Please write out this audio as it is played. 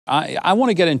I want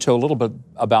to get into a little bit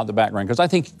about the background, because I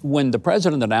think when the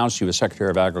president announced you as Secretary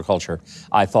of Agriculture,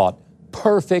 I thought,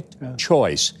 perfect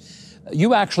choice.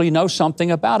 You actually know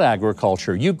something about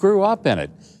agriculture. You grew up in it.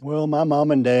 Well, my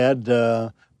mom and dad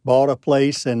bought a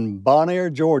place in Bon Air,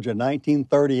 Georgia,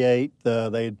 1938.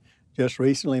 They'd just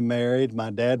recently married. My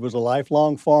dad was a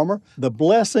lifelong farmer. The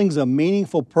blessings of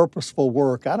meaningful, purposeful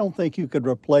work, I don't think you could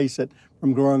replace it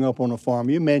from growing up on a farm.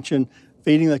 You mentioned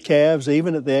feeding the calves,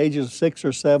 even at the ages of 6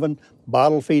 or 7,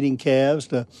 bottle feeding calves,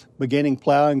 to beginning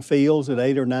plowing fields at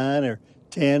 8 or 9 or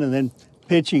 10, and then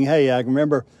pitching hay. I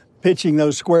remember pitching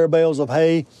those square bales of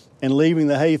hay and leaving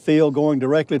the hay field going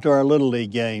directly to our Little League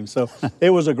game. So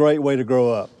it was a great way to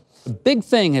grow up. A big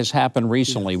thing has happened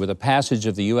recently with the passage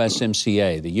of the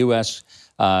USMCA, the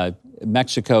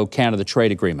U.S.-Mexico-Canada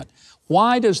trade agreement.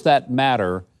 Why does that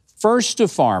matter, first to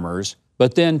farmers,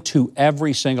 but then to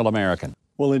every single American?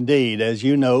 Well, indeed. As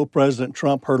you know, President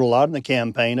Trump heard a lot in the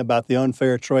campaign about the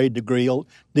unfair trade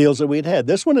deals that we'd had.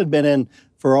 This one had been in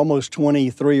for almost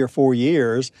 23 or 4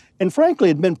 years, and frankly,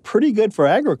 had been pretty good for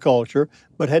agriculture,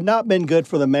 but had not been good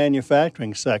for the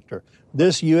manufacturing sector.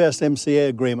 This USMCA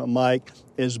agreement, Mike,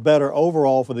 is better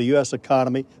overall for the U.S.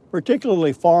 economy,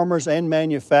 particularly farmers and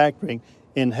manufacturing,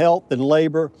 in health and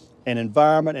labor and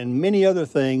environment and many other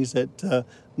things that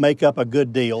make up a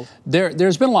good deal.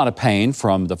 There's been a lot of pain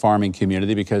from the farming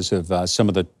community because of some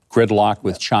of the gridlock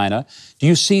with China. Do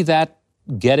you see that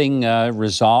getting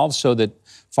resolved so that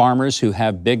farmers who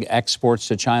have big exports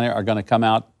to China are going to come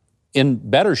out in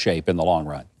better shape in the long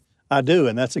run? I do,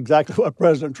 and that's exactly what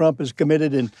President Trump has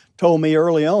committed and told me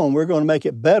early on. We're going to make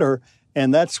it better,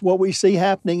 and that's what we see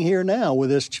happening here now with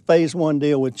this Phase 1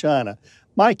 deal with China.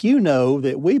 Mike, you know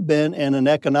that we've been in an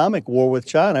economic war with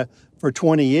China for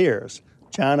 20 years.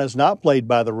 China's not played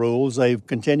by the rules. They've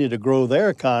continued to grow their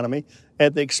economy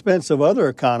at the expense of other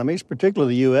economies,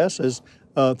 particularly the U.S.'s,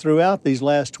 throughout these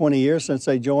last 20 years since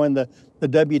they joined the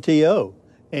WTO.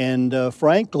 And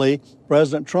frankly,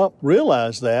 President Trump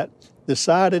realized that,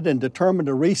 decided and determined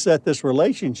to reset this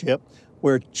relationship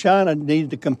where China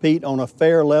needed to compete on a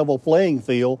fair, level playing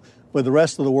field with the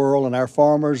rest of the world and our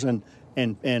farmers and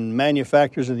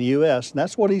manufacturers in the U.S. And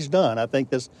that's what he's done. I think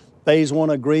this Phase 1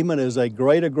 agreement is a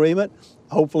great agreement.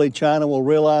 Hopefully China will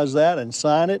realize that and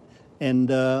sign it, and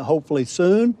hopefully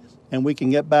soon, and we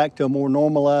can get back to a more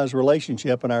normalized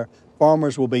relationship, and our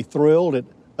farmers will be thrilled. It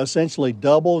essentially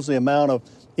doubles the amount of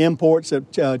imports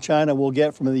that China will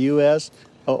get from the U.S.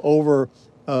 Over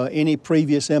any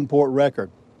previous import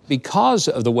record. Because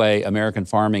of the way American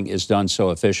farming is done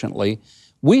so efficiently,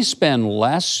 we spend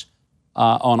less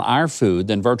on our food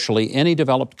than virtually any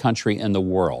developed country in the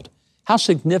world. How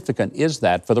significant is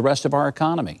that for the rest of our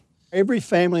economy? Every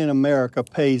family in America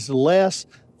pays less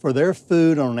for their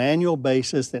food on an annual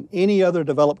basis than any other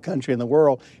developed country in the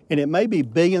world, and it may be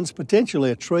billions,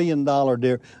 potentially $1 trillion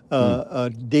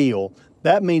deal.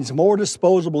 That means more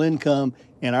disposable income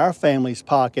in our families'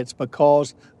 pockets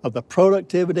because of the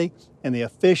productivity and the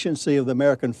efficiency of the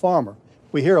American farmer.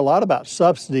 We hear a lot about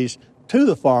subsidies to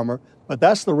the farmer, but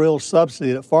that's the real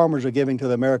subsidy that farmers are giving to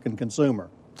the American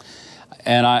consumer.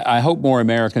 And I hope more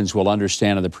Americans will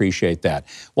understand and appreciate that.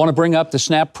 Want to bring up the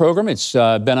SNAP program. It's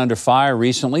been under fire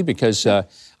recently because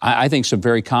I think some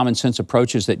very common sense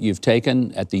approaches that you've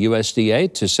taken at the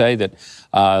USDA to say that,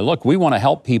 look, we want to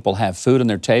help people have food on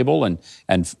their table and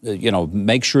you know,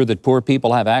 make sure that poor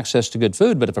people have access to good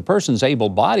food. But if a person's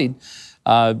able-bodied,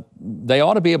 they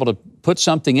ought to be able to put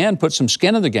something in, put some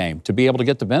skin in the game to be able to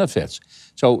get the benefits.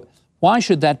 So why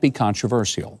should that be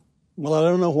controversial? Well, I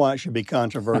don't know why it should be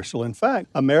controversial. In fact,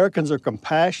 Americans are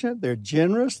compassionate, they're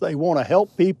generous, they want to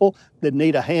help people that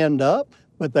need a hand up,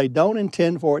 but they don't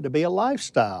intend for it to be a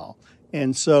lifestyle.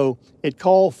 And so it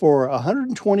called for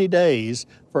 120 days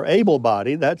for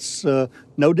able-bodied, that's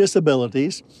no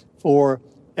disabilities, for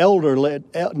elderly,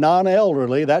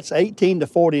 non-elderly, that's 18 to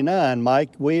 49.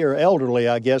 Mike, we are elderly,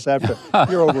 I guess, after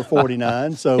you're over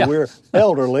 49, so yeah. We're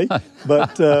elderly.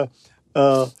 But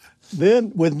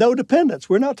then with no dependents,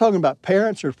 we're not talking about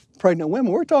parents or pregnant women.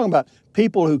 We're talking about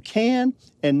people who can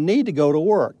and need to go to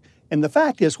work. And the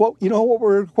fact is, what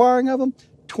we're requiring of them?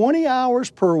 20 hours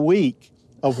per week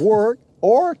of work,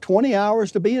 or 20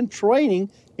 hours to be in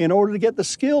training in order to get the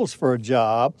skills for a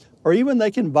job, or even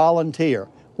they can volunteer.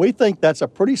 We think that's a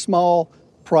pretty small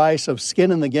price of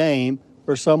skin in the game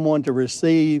for someone to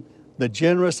receive the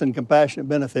generous and compassionate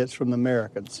benefits from the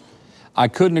Americans. I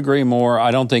couldn't agree more.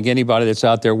 I don't think anybody that's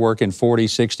out there working 40,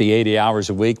 60, 80 hours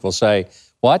a week will say,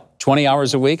 what, 20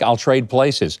 hours a week? I'll trade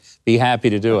places. Be happy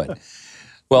to do it.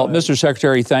 Well, Mr.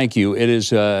 Secretary, thank you. It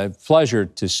is a pleasure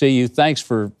to see you. Thanks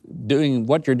for doing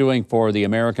what you're doing for the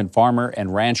American farmer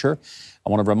and rancher. I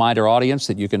want to remind our audience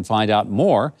that you can find out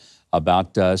more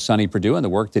about Sonny Perdue and the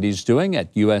work that he's doing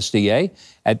at USDA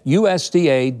at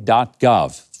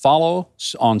USDA.gov. Follow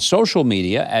on social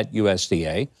media at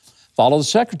USDA. Follow the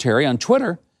Secretary on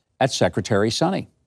Twitter at Secretary Sonny.